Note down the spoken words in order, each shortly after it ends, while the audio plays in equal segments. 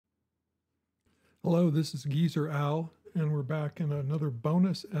Hello, this is Geezer Al, and we're back in another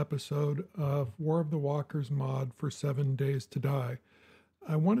bonus episode of War of the Walkers mod for 7 Days to Die.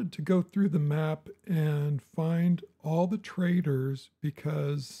 I wanted to go through the map and find all the traders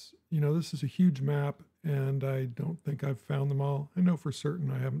because, this is a huge map and I don't think I've found them all. I know for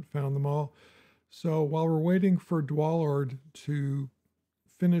certain I haven't found them all. So while we're waiting for Dwallord to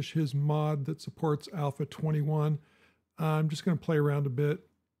finish his mod that supports Alpha 21, I'm just going to play around a bit.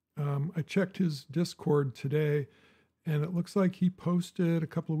 I checked his Discord today, and it looks like he posted a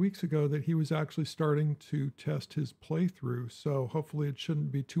couple of weeks ago that he was actually starting to test his playthrough. So hopefully it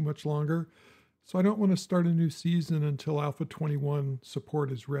shouldn't be too much longer. So I don't want to start a new season until Alpha 21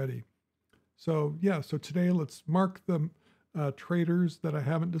 support is ready. So so today let's mark the traders that I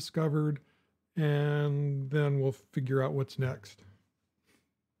haven't discovered, and then we'll figure out what's next.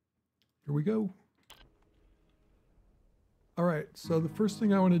 Here we go. All right, so the first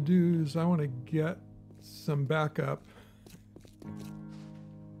thing I want to do is I want to get some backup. So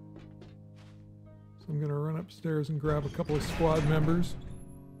I'm going to run upstairs and grab a couple of squad members.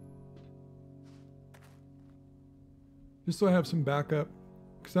 Just so I have some backup,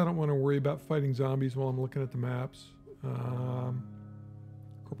 because I don't want to worry about fighting zombies while I'm looking at the maps.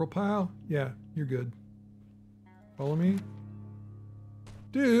 Corporal Pyle? Yeah, you're good. Follow me.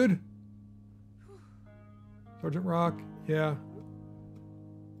 Dude! Sergeant Rock? Yeah.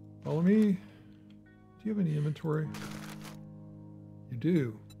 Follow me. Do you have any inventory? You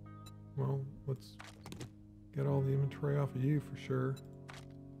do. Well, let's get all the inventory off of you for sure.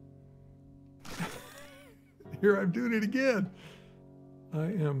 Here I'm doing it again. I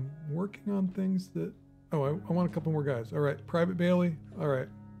am working on things that... Oh, I want a couple more guys. All right. Private Bailey. All right.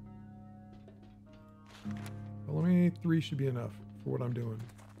 Follow me. 3 should be enough for what I'm doing.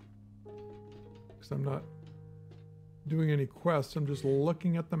 Because I'm not doing any quests, I'm just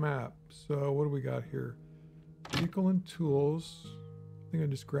looking at the map. So what do we got here? Vehicle and tools. I think I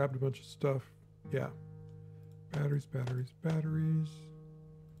just grabbed a bunch of stuff. Yeah. Batteries.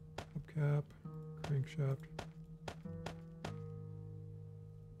 Hubcap. Crankshaft.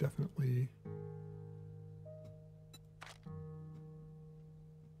 Definitely.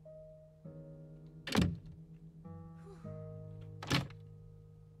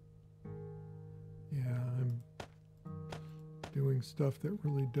 Doing stuff that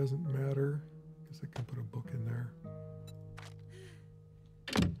really doesn't matter. Guess I can put a book in there.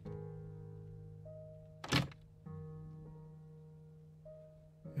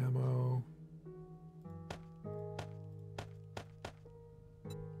 Ammo.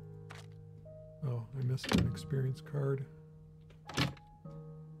 Oh, I missed an experience card.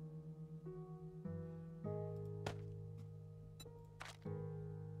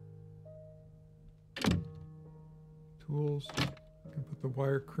 Tools. I can put the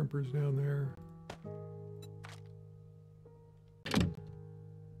wire crimpers down there.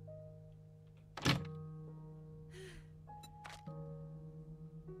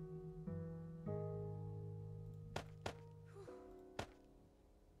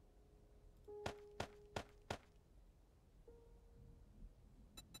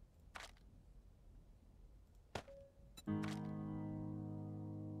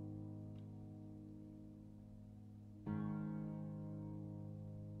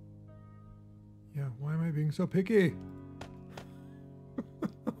 Yeah, why am I being so picky?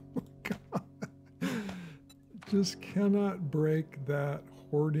 Oh my God. Just cannot break that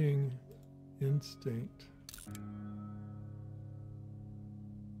hoarding instinct.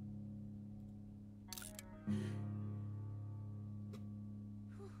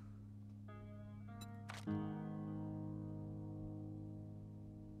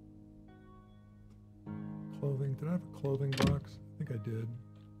 Clothing. Did I have a clothing box? I think I did.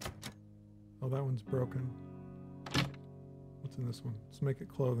 Oh, that one's broken. What's in this one? Let's make it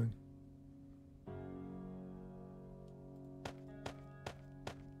clothing.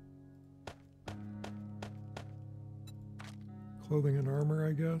 Clothing and armor,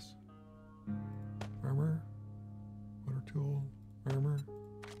 I guess. Armor. Motor tool. Armor.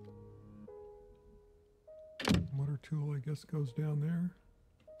 Motor tool, I guess, goes down there.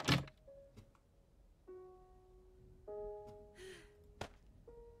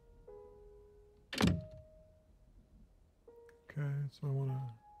 Okay, so I want to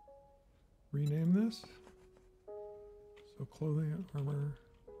rename this. So clothing and armor.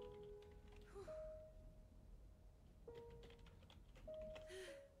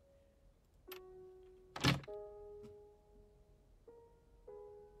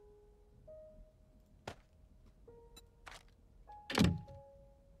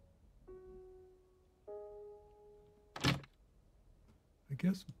 I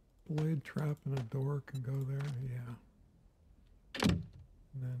guess blade trap and a door can go there, yeah. And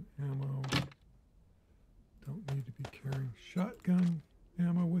then ammo. Don't need to be carrying shotgun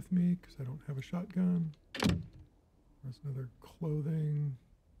ammo with me because I don't have a shotgun. There's another clothing.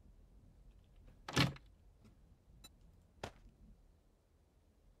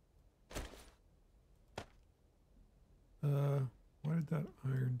 Why did that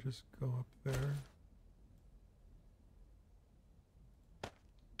iron just go up there?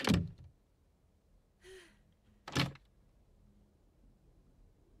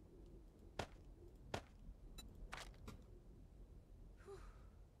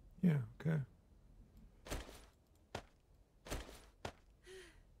 Yeah, okay.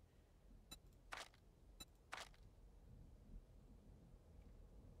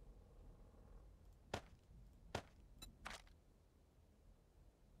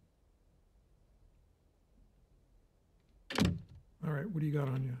 All right, what do you got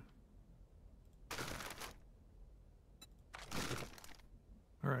on you?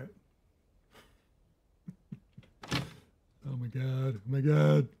 All right. Oh my God, oh my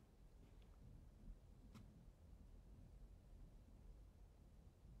God.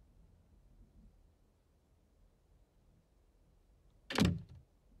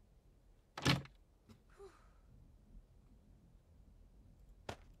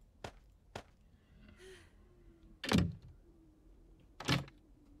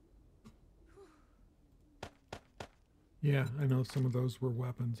 Yeah, I know some of those were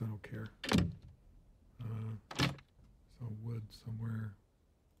weapons. I don't care. So wood somewhere.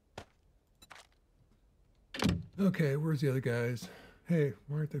 Okay, where's the other guys? Hey,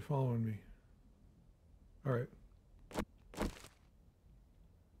 why aren't they following me? All right.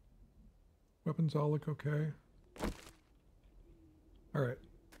 Weapons all look okay. All right.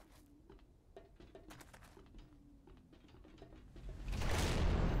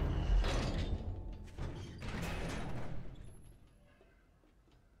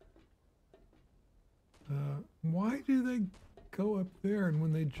 Why do they go up there and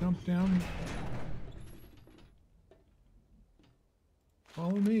when they jump down?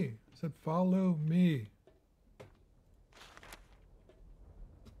 Follow me. I said follow me.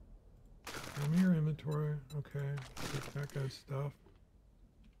 Show me your inventory. Okay. Take that guy's stuff.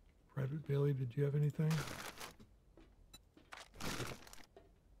 Private Bailey, did you have anything?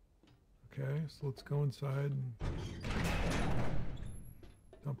 Okay, so let's go inside and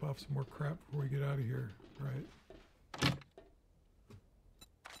dump off some more crap before we get out of here. Right.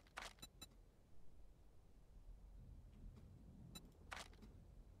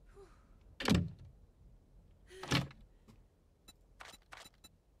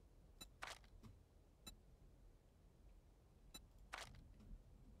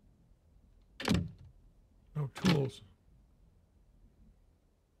 Oh, tools.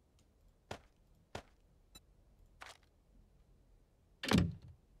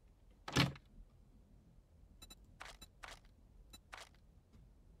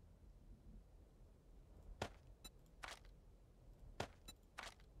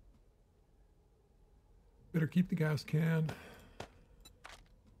 Better keep the gas can.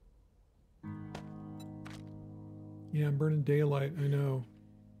 Yeah, I'm burning daylight, I know.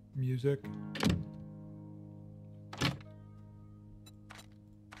 Music.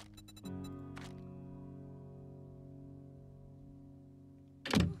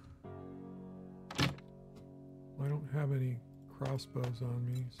 I don't have any crossbows on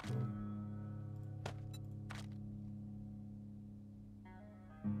me, so...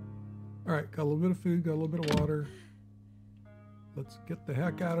 All right, got a little bit of food, got a little bit of water. Let's get the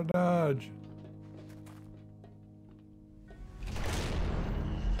heck out of Dodge.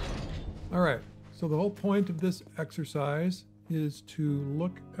 All right, so the whole point of this exercise is to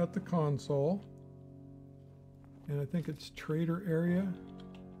look at the console. And I think it's trader area.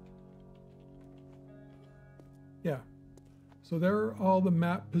 Yeah, so there are all the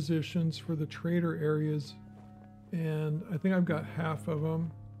map positions for the trader areas. And I think I've got half of them.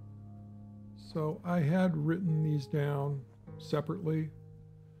 So I had written these down separately.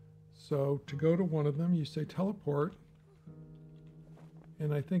 So to go to one of them, you say teleport.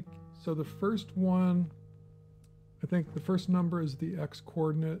 And I think, so the first one, I think the first number is the X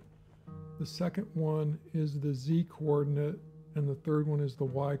coordinate. The second one is the Z coordinate. And the third one is the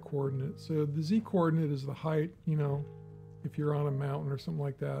Y coordinate. So the Z coordinate is the height, you know, if you're on a mountain or something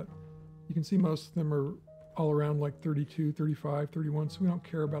like that. You can see most of them are all around like 32, 35, 31. So we don't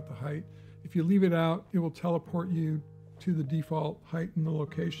care about the height. If you leave it out, it will teleport you to the default height and the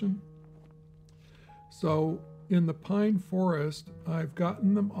location. So in the pine forest, I've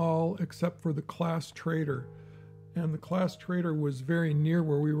gotten them all except for the class trader. And the class trader was very near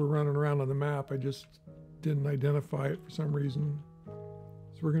where we were running around on the map. I just didn't identify it for some reason.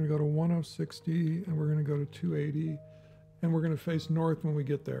 So we're going to go to 1060 and we're going to go to 280 and we're going to face north when we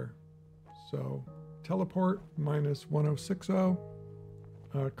get there. So teleport minus 1060,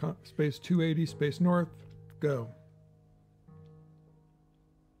 space 280, space north, go.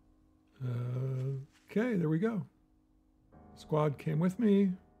 Okay, there we go. Squad came with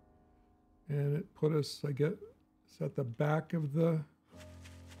me and it put us, I guess, it's at the back of the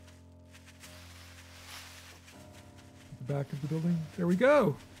building. There we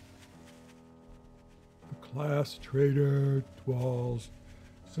go. The class trader walls.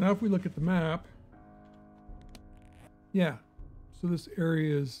 So now if we look at the map, yeah, so this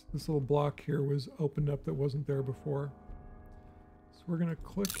area is, this little block here was opened up that wasn't there before. So we're going to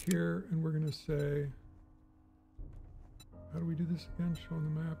click here and we're going to say, how do we do this again? Show on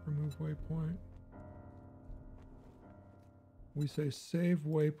the map, remove waypoint. We say save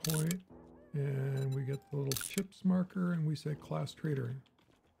waypoint and we get the little chips marker and we say class trader.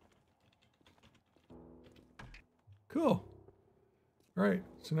 Cool. All right,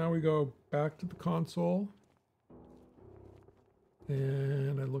 so now we go back to the console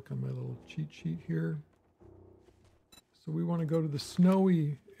and I look on my little cheat sheet here. So we want to go to the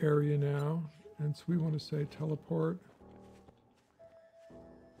snowy area now, and so we want to say teleport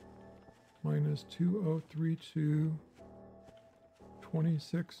minus 2032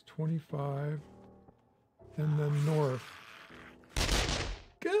 2625 and then north.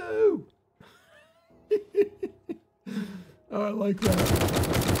 Go! Oh, I like that.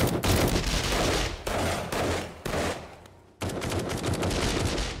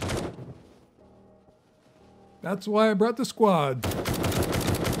 That's why I brought the squad.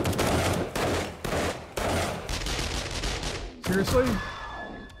 Seriously?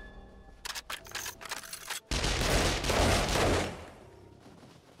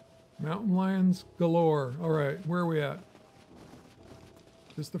 Mountain lions galore. All right, where are we at?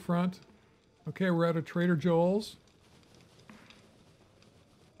 Just the front? Okay, we're at a Trader Joel's.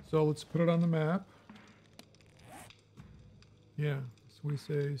 So let's put it on the map. Yeah, so we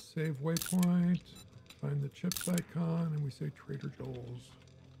say save waypoint, find the chips icon, and we say Trader Joel's.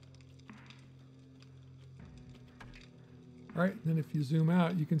 All right, then if you zoom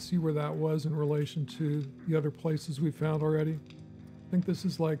out, you can see where that was in relation to the other places we found already. I think this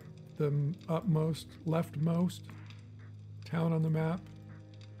is like the upmost, leftmost town on the map.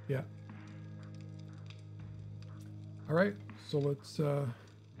 Yeah. All right, so let's do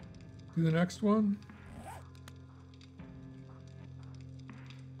the next one.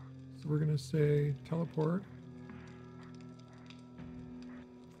 So we're going to say teleport.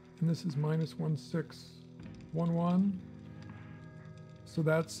 And this is minus 1611. So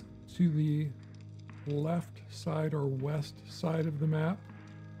that's to the left side or west side of the map.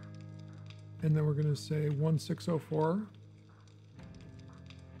 And then we're going to say 1604.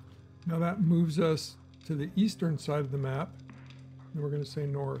 Now that moves us to the eastern side of the map. And we're going to say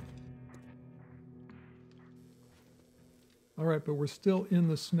north. All right, but we're still in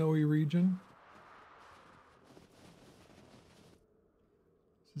the snowy region.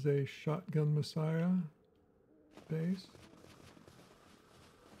 This is a Shotgun Messiah base.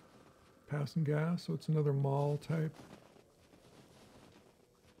 Passing gas, so it's another mall type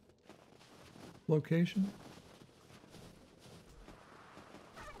location.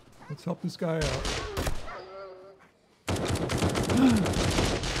 Let's help this guy out.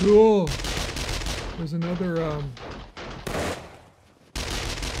 Cool. There's another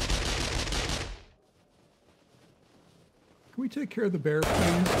can we take care of the bear,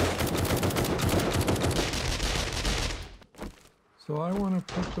 please? So I want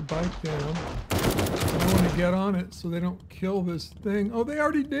to put the bike down. I want to get on it so they don't kill this thing. Oh, they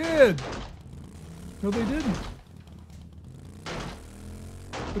already did! No, they didn't.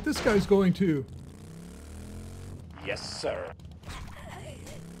 But this guy's going to. Yes, sir.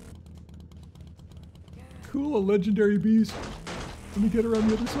 Cool, a legendary beast. Let me get her on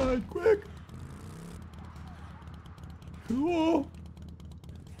the other side, quick! Cool!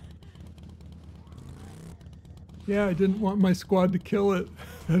 Yeah, I didn't want my squad to kill it.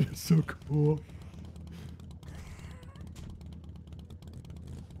 That is so cool.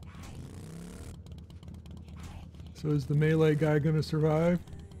 So is the melee guy going to survive?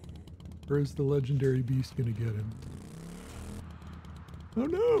 Or is the legendary beast going to get him? Oh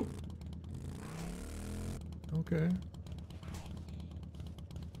no! Okay.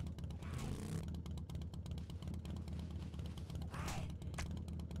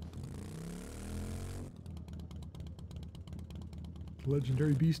 The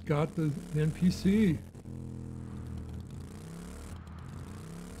legendary beast got the NPC.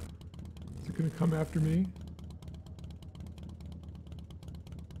 gonna come after me?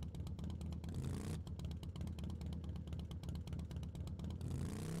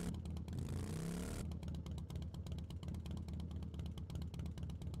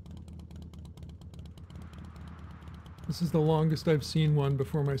 This is the longest I've seen one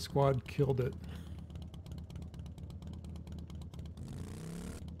before my squad killed it.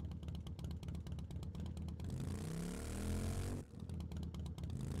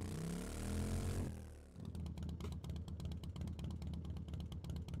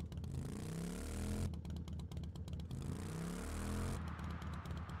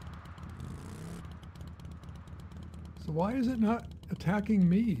 So why is it not attacking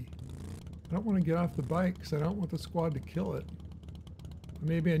me? I don't want to get off the bike because I don't want the squad to kill it.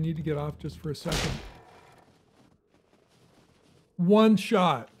 Maybe I need to get off just for a second. One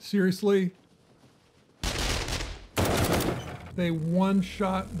shot. Seriously? They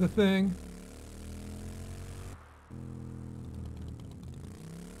one-shot the thing?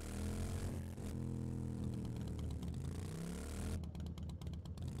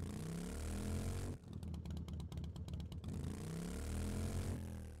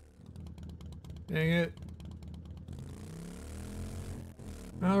 Dang it.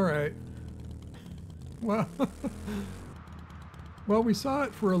 All right. Well, well, we saw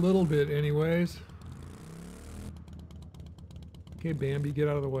it for a little bit anyways. Okay, Bambi, get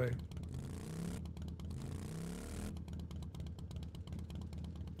out of the way.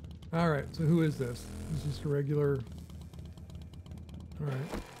 All right, so who is this? This is just a regular... All right.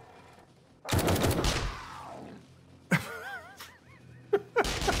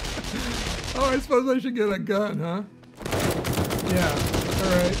 Oh, I suppose I should get a gun, huh? Yeah,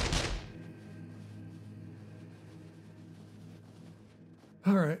 all right.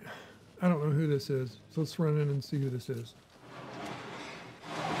 All right. I don't know who this is, so let's run in and see who this is.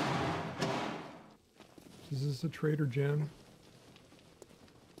 Is this a Trader Jen?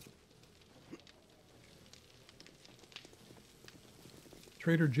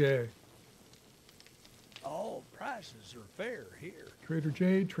 Trader J. All prices are fair here. Trader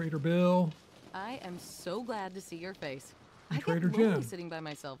J, Trader Bill. I am so glad to see your face. And I Trader get lonely Jen. sitting by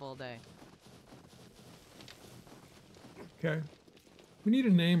myself all day. Okay. We need a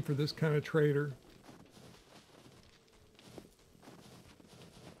name for this kind of trader.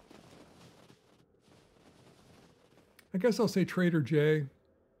 I guess I'll say Trader J.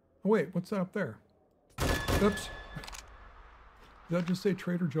 Oh wait, what's that up there? Oops. Did that just say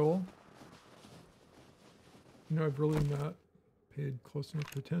Trader Joel? You know, I've really not paid close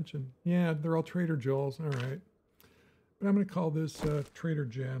enough attention. Yeah, they're all Trader Joel's. All right. But I'm going to call this Trader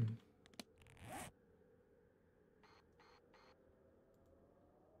Jen.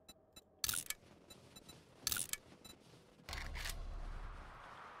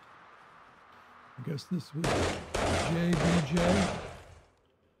 I guess this was JBJ.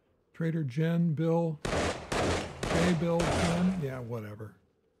 Trader Jen, Bill. J Bill, Jen. Yeah, whatever.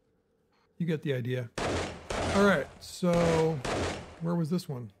 You get the idea. All right, so where was this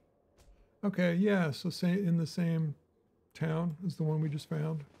one? Okay, yeah, so in the same town as the one we just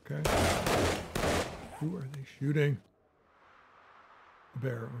found. Okay. Who are they shooting? A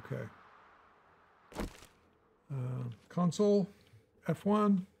bear, okay. Console,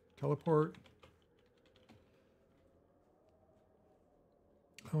 F1, teleport.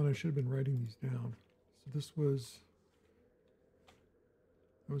 Oh, and I should have been writing these down. So this was,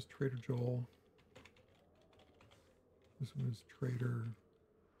 that was Trader Joel. This one is Trader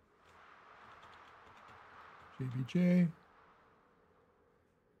JBJ.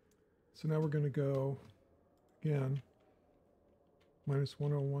 So now we're going to go again,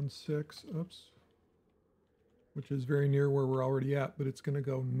 -1016, oops, which is very near where we're already at, but it's going to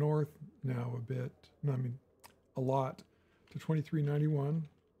go north now a bit, no, I mean a lot, to 2391.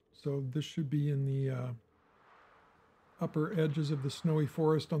 So this should be in the upper edges of the snowy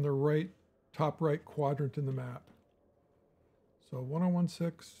forest on the right, top right quadrant in the map. So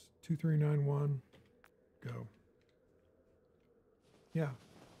 1016, 2391, go. Yeah.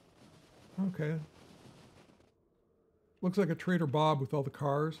 Okay. Looks like a Trader Bob with all the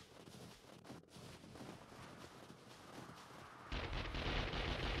cars.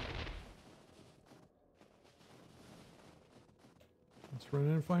 Let's run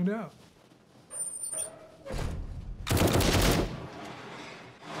in and find out.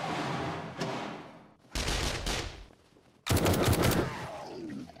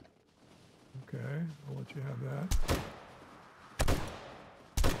 Okay, I'll let you have that.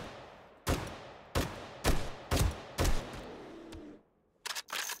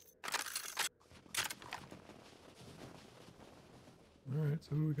 All right,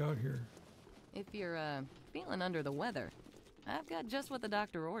 so who we got here? If you're, feeling under the weather, I've got just what the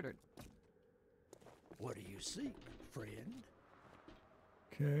doctor ordered. What do you seek, friend?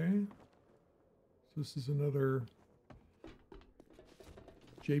 Okay. So this is another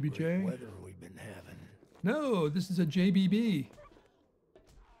JBJ? Great weather we've been having. No, this is a JBB.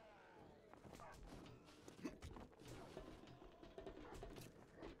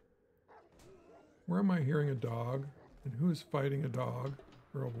 Where am I hearing a dog? And who is fighting a dog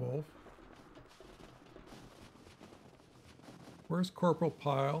or a wolf? Where's Corporal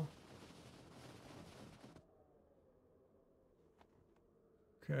Pyle?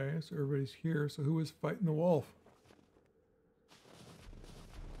 Okay, so everybody's here. So who is fighting the wolf?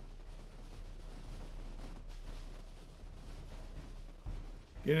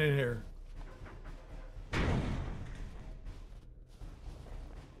 Get in here.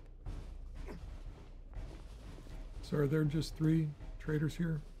 So are there just 3 traders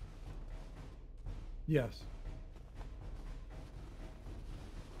here? Yes.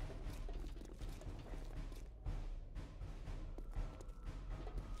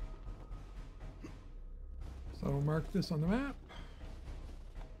 So I'll mark this on the map.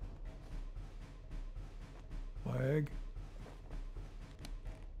 Flag.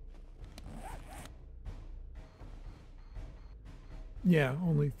 Yeah,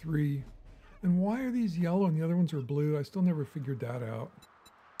 only 3. And why are these yellow and the other ones are blue? I still never figured that out.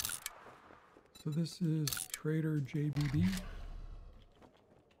 So this is Trader JBB.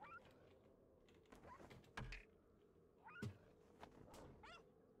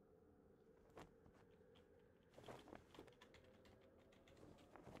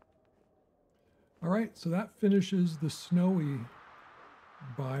 All right, so that finishes the snowy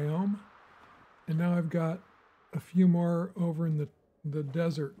biome. And now I've got a few more over in the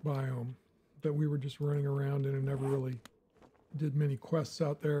desert biome that we were just running around in and never really did many quests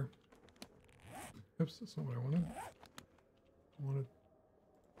out there. Oops, that's not what I wanted. I wanted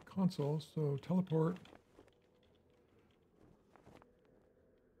console, so teleport.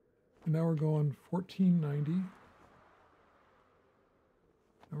 And now we're going 1490.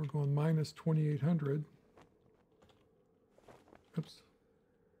 Now we're going minus 2800. Oops.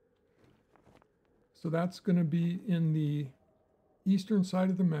 So that's going to be in the eastern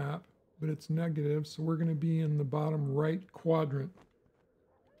side of the map, but it's negative, so we're going to be in the bottom right quadrant.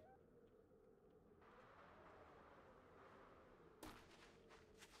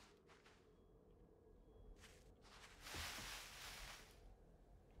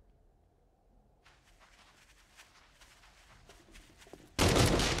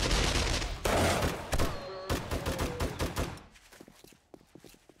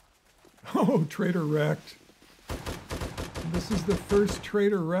 Oh, Trader Rekt. This is the first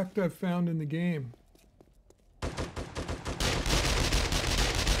Trader Rekt I've found in the game.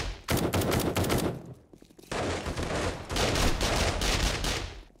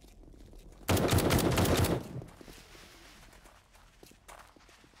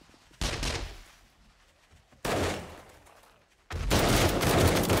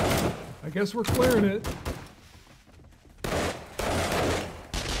 I guess we're clearing it.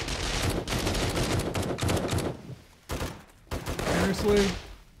 Seriously?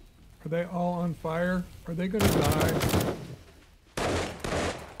 Are they all on fire? Are they gonna die?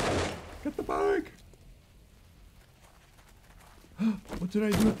 Get the bike! What did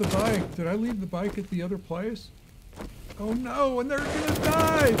I do with the bike? Did I leave the bike at the other place? Oh no, and they're gonna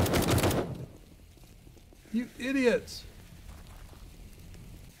die! You idiots!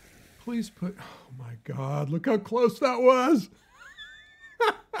 Please put, oh my God, look how close that was!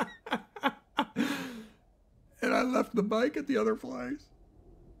 And I left the bike at the other place.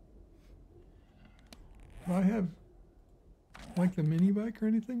 Do I have like the mini bike or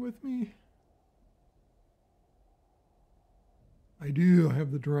anything with me? I do. I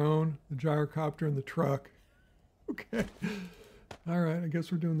have the drone, the gyrocopter, and the truck. Okay. All right. I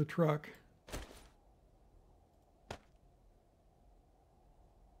guess we're doing the truck.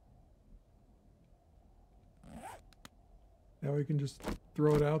 Now we can just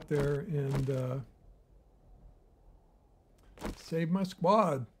throw it out there and save my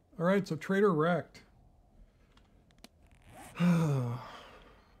squad. All right, so Trader Rekt.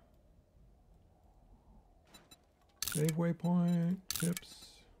 Save waypoint, tips.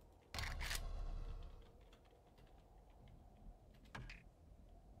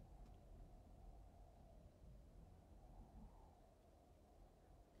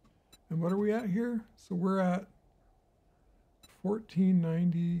 And what are we at here? So we're at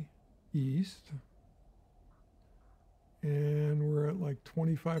 1490 east. And we're at like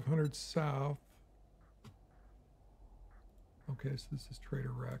 2500 south. Okay, so this is Trader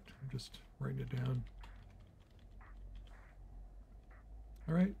Rekt. I'm just writing it down.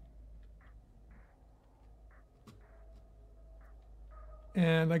 All right.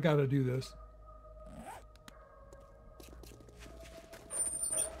 And I got to do this.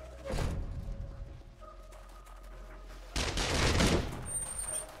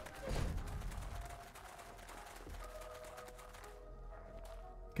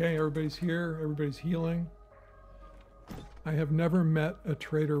 Okay, everybody's here. Everybody's healing. I have never met a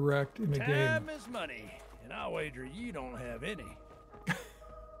Trader Rekt in a game. Time is money, and I'll wager you don't have any.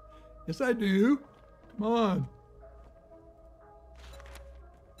 Yes, I do. Come on.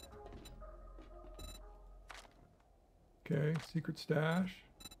 Okay, secret stash.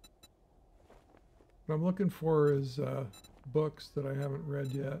 What I'm looking for is books that I haven't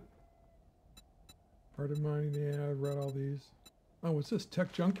read yet. Art of Mining, yeah, I've read all these. Oh, what's this?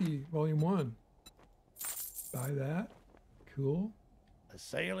 Tech Junkie, Volume 1. Buy that. Cool. A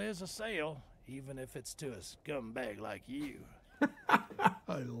sale is a sale, even if it's to a scumbag like you.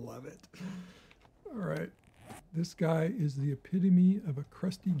 I love it. All right. This guy is the epitome of a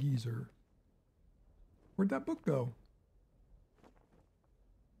crusty geezer. Where'd that book go?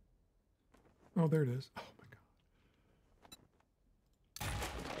 Oh, there it is. Oh, my God.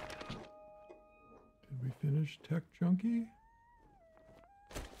 Did we finish Tech Junkie?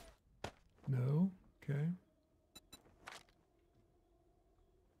 No. Okay.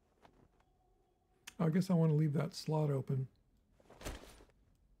 I guess I want to leave that slot open.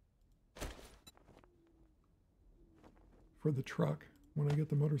 For the truck when I get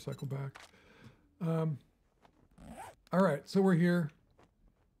the motorcycle back. All right, so we're here.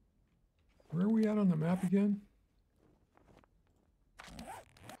 Where are we at on the map again?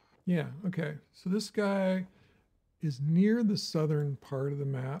 Yeah, okay. So this guy is near the southern part of the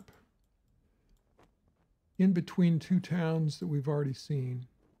map, in between two towns that we've already seen.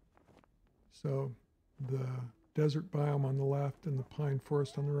 So the desert biome on the left and the pine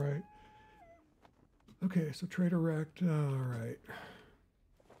forest on the right. Okay, so Trader Rekt, all right.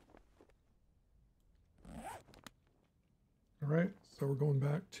 All right, so we're going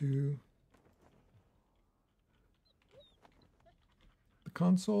back to the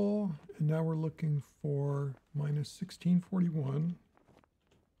console, and now we're looking for minus 1641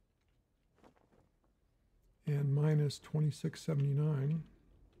 and minus 2679.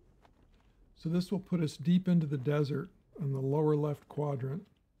 So this will put us deep into the desert on the lower left quadrant.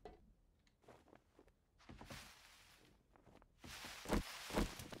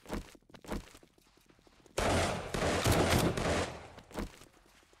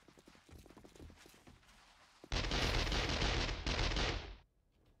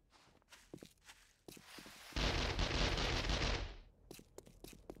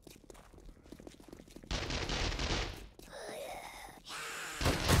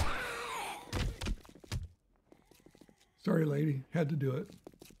 Sorry, lady. Had to do it.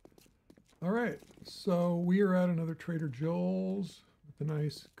 All right. So we are at another Trader Joel's with the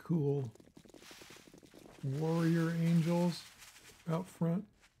nice, cool warrior angels out front,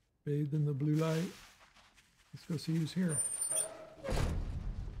 bathed in the blue light. Let's go see who's here.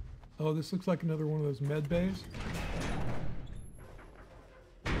 Oh, this looks like another one of those med bays.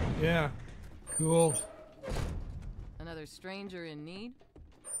 Yeah. Cool. Another stranger in need?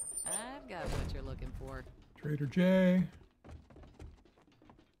 I've got what you're looking for. Trader J.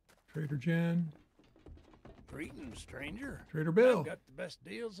 Trader Jen. Greetings, stranger. Trader Bill. I've got the best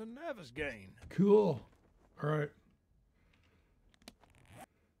deals in Navisgain. Cool. All right.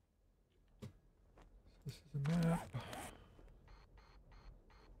 This is a map.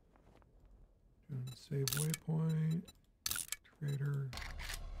 Doing save waypoint. Trader.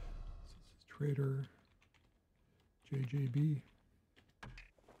 This is Trader JJB.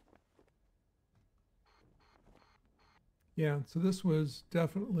 Yeah, so this was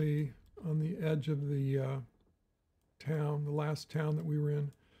definitely on the edge of the town, the last town that we were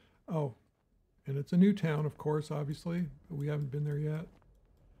in. Oh, and it's a new town, of course, obviously, but we haven't been there yet.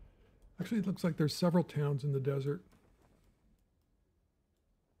 Actually, it looks like there's several towns in the desert.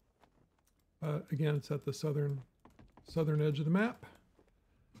 Again, it's at the southern edge of the map.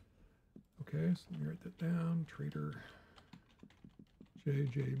 Okay, so let me write that down. Trader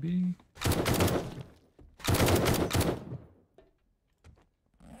JJB.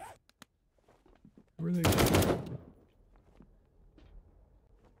 Where are they?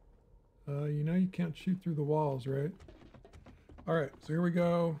 You know you can't shoot through the walls, right? All right, so here we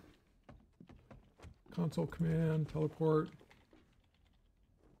go. Console command, teleport.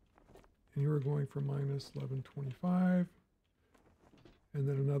 And here we're going for minus 1125. And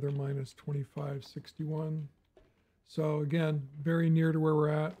then another minus 2561. So again, very near to where we're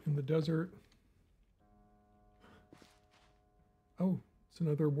at in the desert. Oh, it's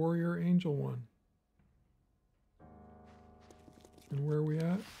another warrior angel one. And where are we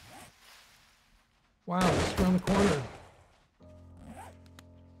at? Wow, just around the corner.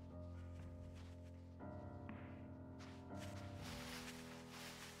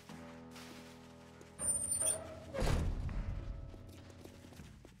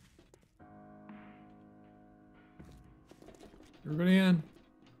 Everybody in.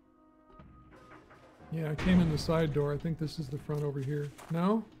 Yeah, I came in the side door. I think this is the front over here.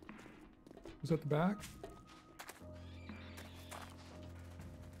 No? Was that the back?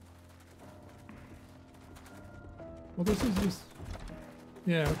 Well, this is this.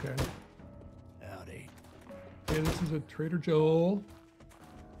 Yeah, okay. Howdy. Okay, this is a Trader Joel.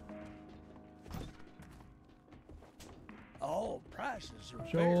 All prices are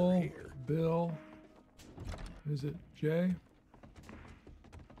fair Joel, here. Bill. Is it Jay?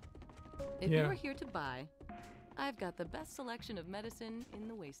 If Yeah. you're here to buy, I've got the best selection of medicine in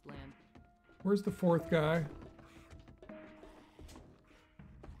the wasteland. Where's the fourth guy?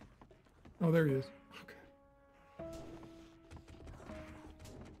 Oh, there he is. Okay.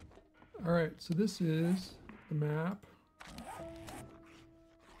 All right, so this is the map.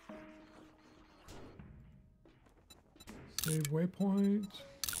 Save waypoint.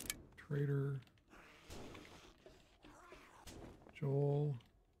 Trader. Joel.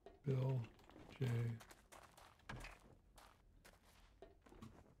 Bill. Jay.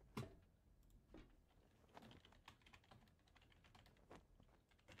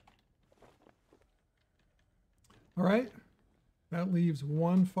 All right, that leaves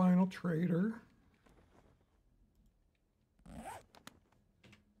one final trader.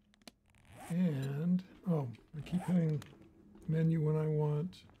 And, oh, I keep hitting menu when I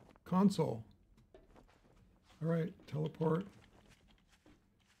want console. All right, teleport.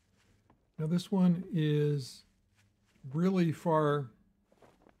 Now this one is really far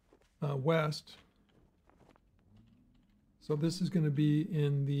west. So this is going to be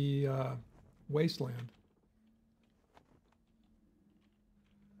in the wasteland.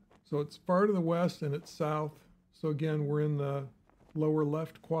 So it's far to the west and it's south. So again, we're in the lower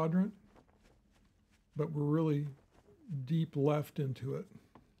left quadrant, but we're really deep left into it.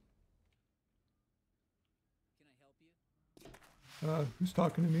 Can I help you? Who's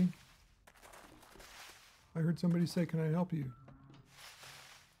talking to me? I heard somebody say, "Can I help you?"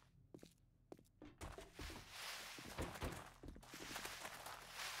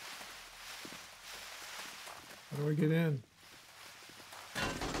 How do I get in?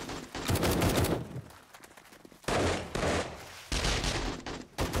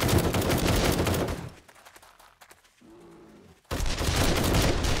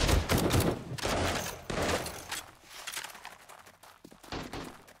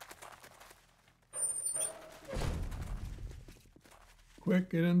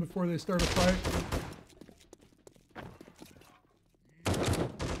 Quick, get in before they start a fight.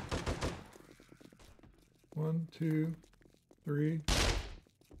 One, two, three.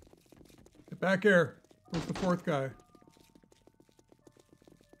 Get back here. Where's the fourth guy?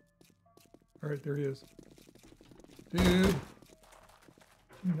 All right, there he is. Dude,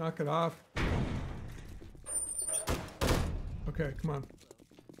 you knock it off. Okay, come on.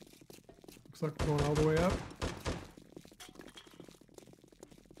 Looks like we're going all the way up.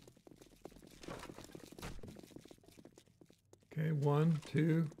 Okay, 1,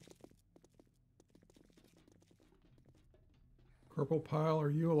 2. Corporal Pile, are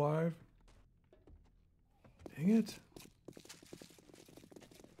you alive? Dang it.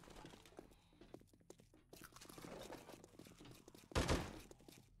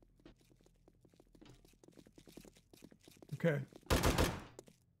 Okay.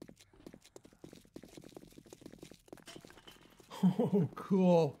 Oh,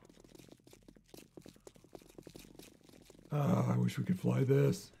 cool. I wish we could fly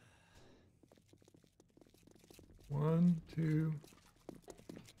this. 1, 2.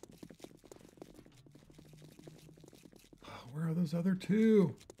 Where are those other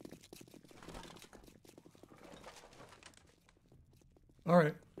two? All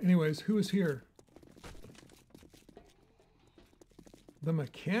right. Anyways, who is here? The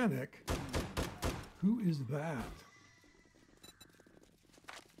mechanic? Who is that?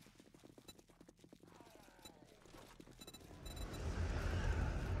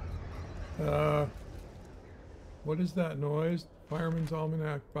 What is that noise? Fireman's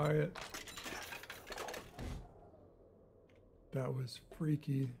Almanac, buy it. That was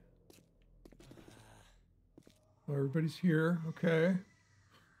freaky. Oh, everybody's here, okay.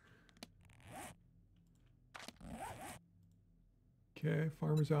 Okay,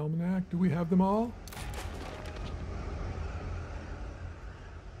 Farmer's Almanac. Do we have them all?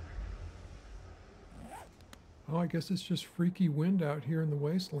 Oh, I guess it's just freaky wind out here in the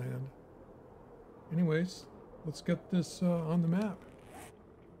wasteland. Anyways, let's get this on the map.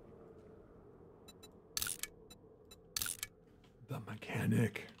 The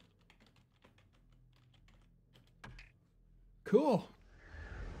mechanic. Cool.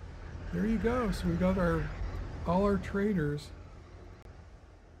 There you go. So we got all our traders.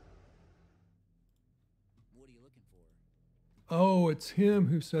 What are you looking for? Oh, it's him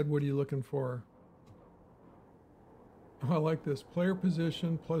who said, "What are you looking for?" Oh, I like this. Player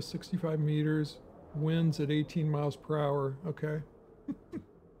position plus 65 meters, winds at 18 miles per hour. Okay.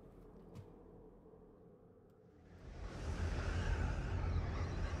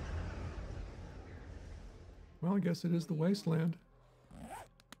 Well, I guess it is the wasteland.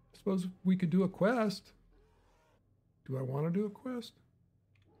 Suppose we could do a quest. Do I want to do a quest?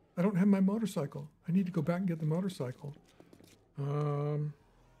 I don't have my motorcycle. I need to go back and get the motorcycle.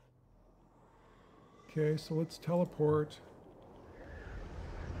 Okay, so let's teleport.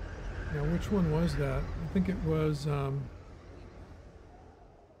 Now, which one was that? I think it was the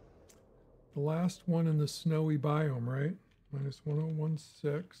last one in the snowy biome, right? Minus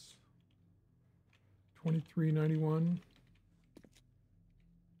 1016. 2391.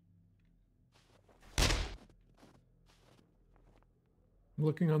 I'm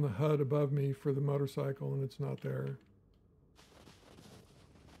looking on the HUD above me for the motorcycle and it's not there.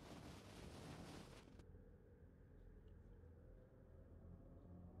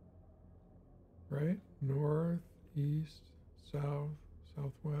 Right? North, east, south,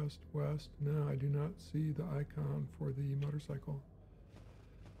 southwest, west. No, I do not see the icon for the motorcycle.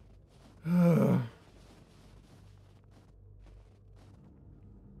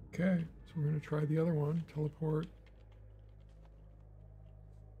 Okay, so we're going to try the other one. Teleport.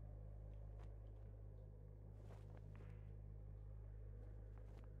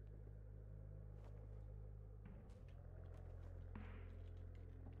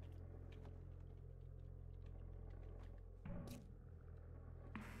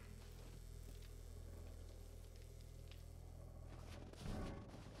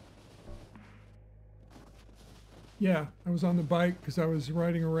 Yeah, I was on the bike because I was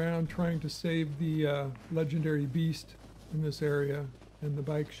riding around trying to save the legendary beast in this area, and the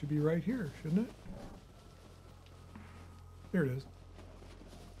bike should be right here, shouldn't it? There it is.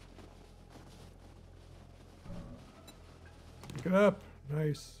 Pick it up.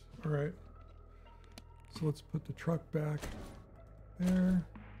 Nice. All right. So let's put the truck back there.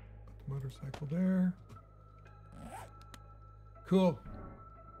 Put the motorcycle there. Cool.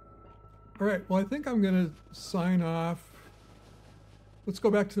 All right, well, I think I'm going to sign off. Let's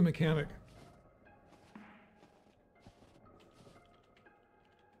go back to the mechanic.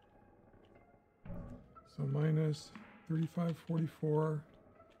 So minus 3544,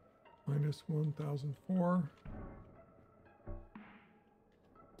 minus 1004.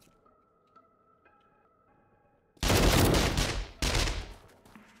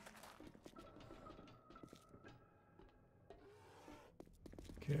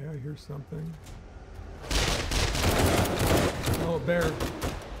 Okay, I hear something. Oh, a bear.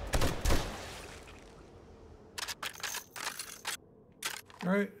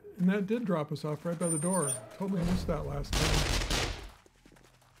 All right, and that did drop us off right by the door. Totally missed that last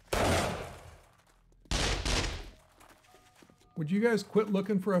time. Would you guys quit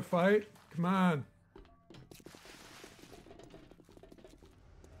looking for a fight? Come on.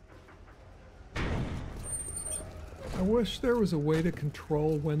 I wish there was a way to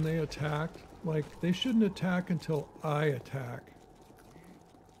control when they attacked. Like, they shouldn't attack until I attack.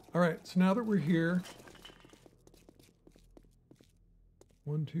 All right, so now that we're here.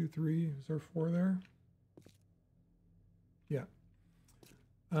 1, 2, 3. Is there 4 there? Yeah.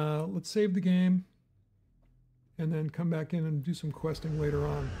 Let's save the game and then come back in and do some questing later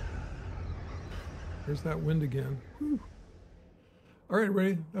on. There's that wind again. Whew. All right,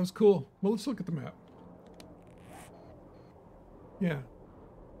 ready? That was cool. Well, let's look at the map. Yeah.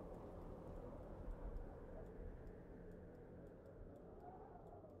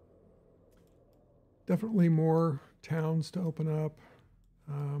 Definitely more towns to open up.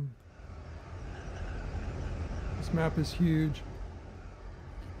 This map is huge.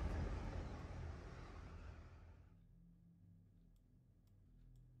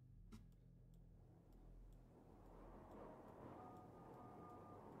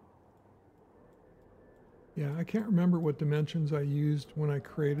 Yeah, I can't remember what dimensions I used when I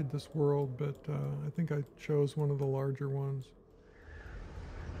created this world, but I think I chose one of the larger ones.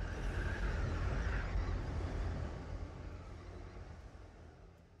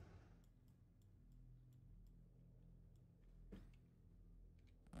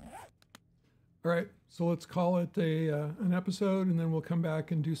 All right, so let's call it an episode, and then we'll come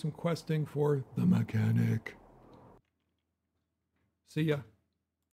back and do some questing for the mechanic. See ya.